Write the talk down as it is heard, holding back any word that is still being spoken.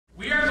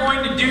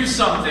do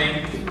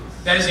something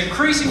that is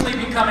increasingly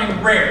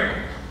becoming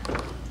rare.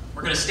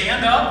 We're going to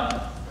stand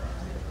up.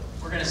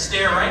 We're going to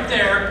stare right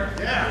there.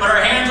 Put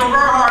our hands over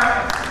our heart.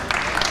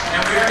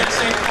 And we are going to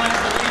say the Pledge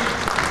of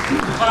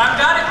Allegiance. But I've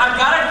got a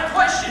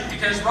question,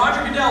 because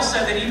Roger Goodell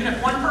said that even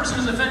if one person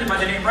is offended by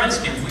the name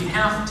Redskins, we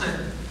have to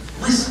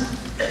listen.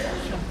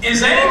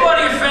 Is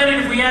anybody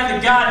offended if we add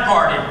the God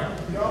part in?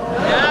 No.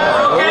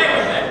 We're okay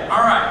with it.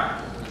 All right.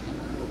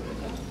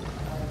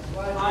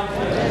 I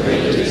pledge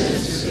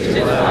allegiance to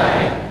the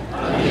flag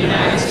of the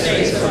United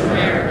States of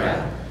America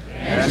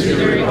and to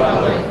the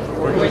republic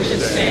for which it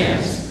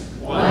stands,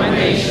 one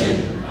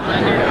nation,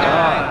 under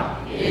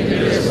God,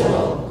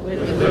 indivisible,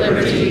 with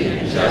liberty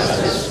and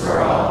justice for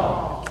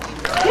all.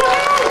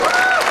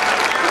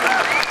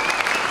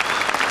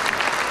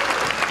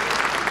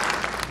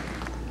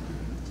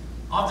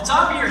 Off the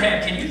top of your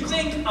head, can you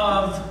think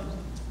of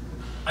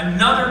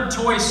another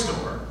toy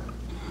store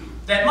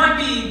that might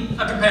be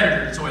a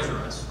competitor to Toys R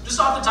Us? Just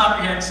off the top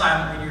of your head,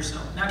 silently to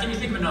yourself. Now, can you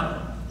think of another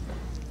one?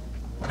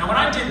 Now, when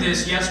I did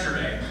this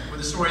yesterday with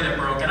a story that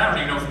broke, and I don't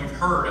even know if you've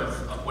heard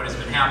of what has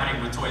been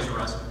happening with Toys R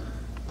Us.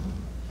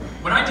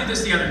 When I did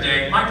this the other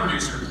day, my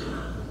producer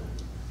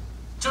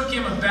took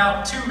him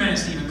about 2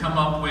 minutes to even come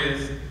up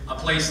with a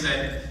place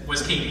that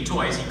was KB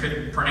Toys. He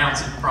couldn't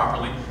pronounce it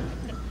properly.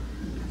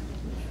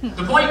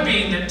 The point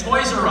being that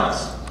Toys R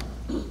Us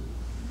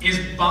is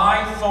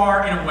by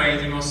far, in a way,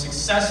 the most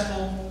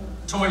successful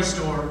toy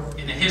store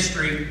in the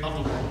history of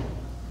the world.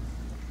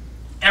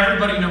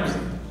 Everybody knows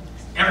it.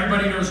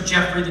 Everybody knows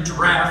Jeffrey the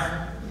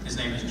giraffe. His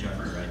name is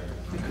Jeffrey, right?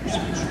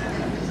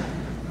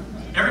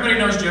 Everybody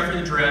knows Jeffrey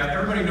the giraffe.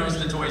 Everybody knows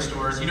the toy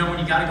stores. You know, when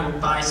you got to go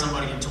buy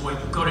somebody a toy, you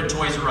go to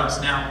Toys R Us.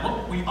 Now,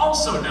 what we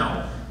also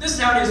know, this is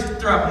how it is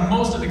throughout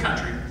most of the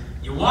country.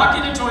 You walk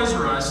into Toys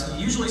R Us,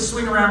 you usually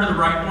swing around to the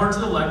right or to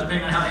the left,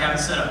 depending on how they have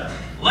it set up.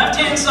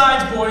 Left-hand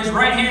side's boys,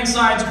 right-hand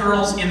side's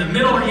girls, in the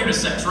middle are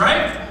unisex,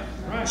 right?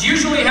 It's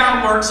usually how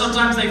it works.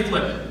 Sometimes they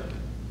flip it.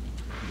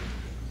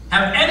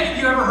 Have any of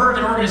you ever heard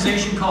of an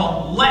organization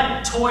called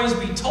Let Toys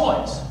Be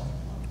Toys?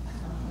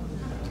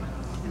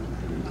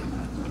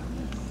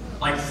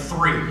 Like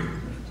 3.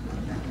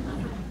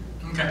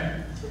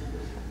 Okay.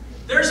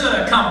 There's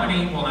a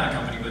company, well, not a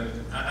company, but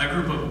a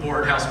group of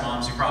bored house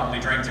moms who probably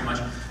drank too much,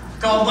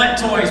 called Let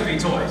Toys Be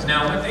Toys.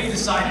 Now, what they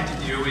decided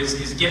to do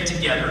is get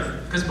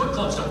together, because book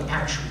clubs don't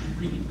actually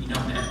read. We know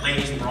that.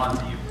 Ladies, we're on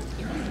to you.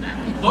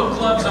 Book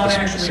clubs don't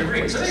actually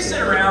read. So they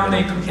sit around,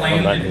 they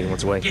complain, and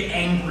get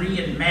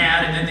angry and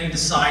mad, and then they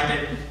decide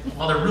that,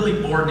 well, they're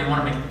really bored and they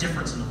want to make a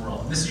difference in the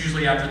world. This is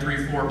usually after 3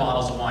 or 4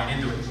 bottles of wine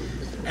into it.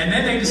 And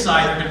then they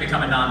decide they're going to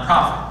become a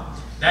nonprofit.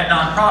 That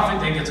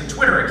nonprofit then gets a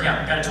Twitter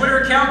account. Got a Twitter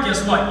account?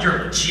 Guess what?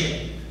 You're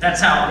legit.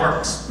 That's how it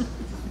works.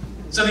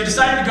 So they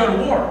decided to go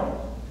to war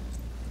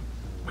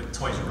with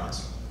Toys R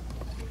Us.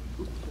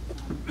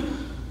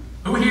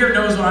 Who here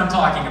knows what I'm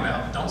talking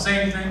about? Don't say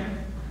anything.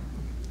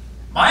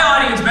 My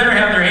audience better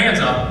have their hands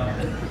up.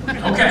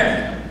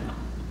 Okay.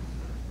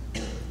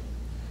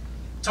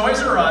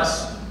 Toys R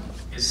Us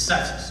is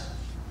sexist.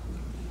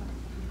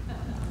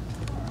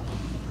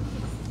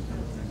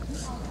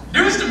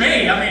 News to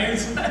me. I mean,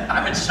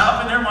 I've been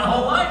shopping there my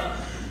whole life.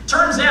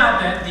 Turns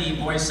out that the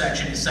boys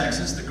section is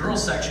sexist, the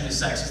girls section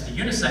is sexist, the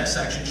unisex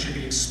section should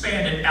be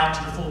expanded out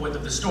to the full width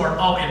of the store.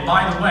 Oh, and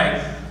by the way,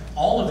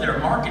 all of their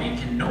marketing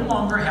can no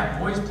longer have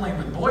boys playing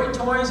with boy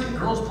toys and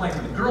girls playing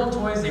with girl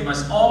toys. They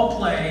must all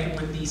play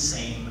with the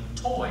same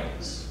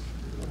toys.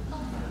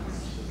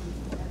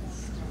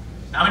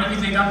 How many of you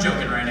think I'm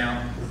joking right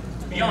now?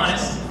 Be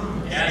honest.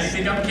 Yeah, you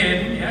think I'm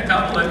kidding? Yeah, a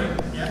couple of you.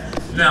 Yeah.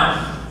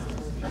 No.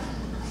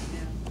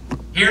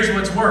 Here's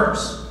what's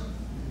worse.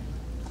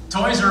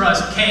 Toys R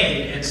Us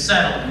caved and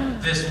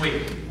settled this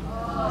week.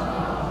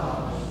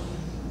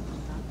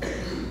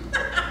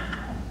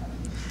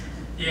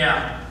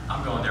 Yeah,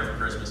 I'm going there for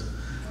Christmas.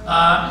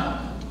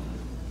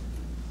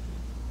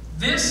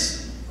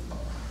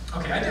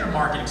 Okay, I did a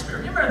market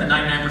experiment. You remember the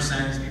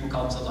 99%, people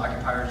call themselves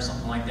occupiers or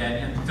something like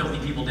that? You know, filthy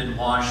people didn't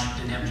wash,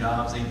 didn't have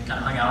jobs, they kind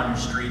of hung out on your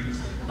street.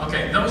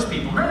 Okay, those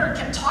people, remember I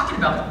kept talking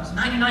about those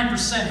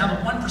 99%, how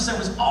the 1%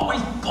 was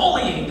always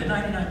bullying the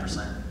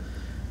 99%.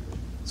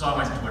 So I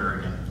went to Twitter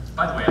again.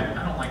 By the way,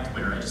 I don't like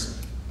Twitter, I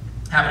just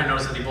happened to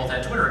notice that they both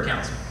had Twitter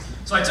accounts.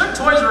 So I took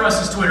Toys R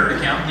Us's Twitter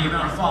account, the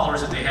amount of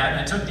followers that they had,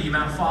 and I took the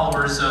amount of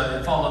followers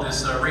that follow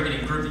this rickety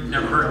group that you've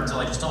never heard of until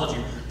I just told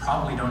you.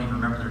 Probably don't even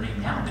remember their name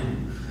now, do you?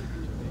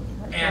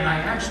 And I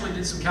actually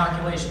did some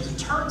calculations. It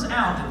turns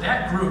out that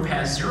that group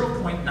has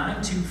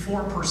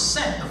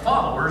 0.924% of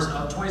followers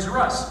of Toys R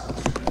Us.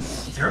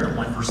 They're the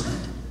 1%.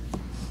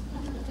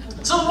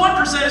 So the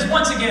 1% is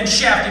once again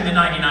shafting the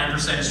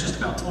 99%. It's just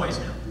about toys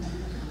now.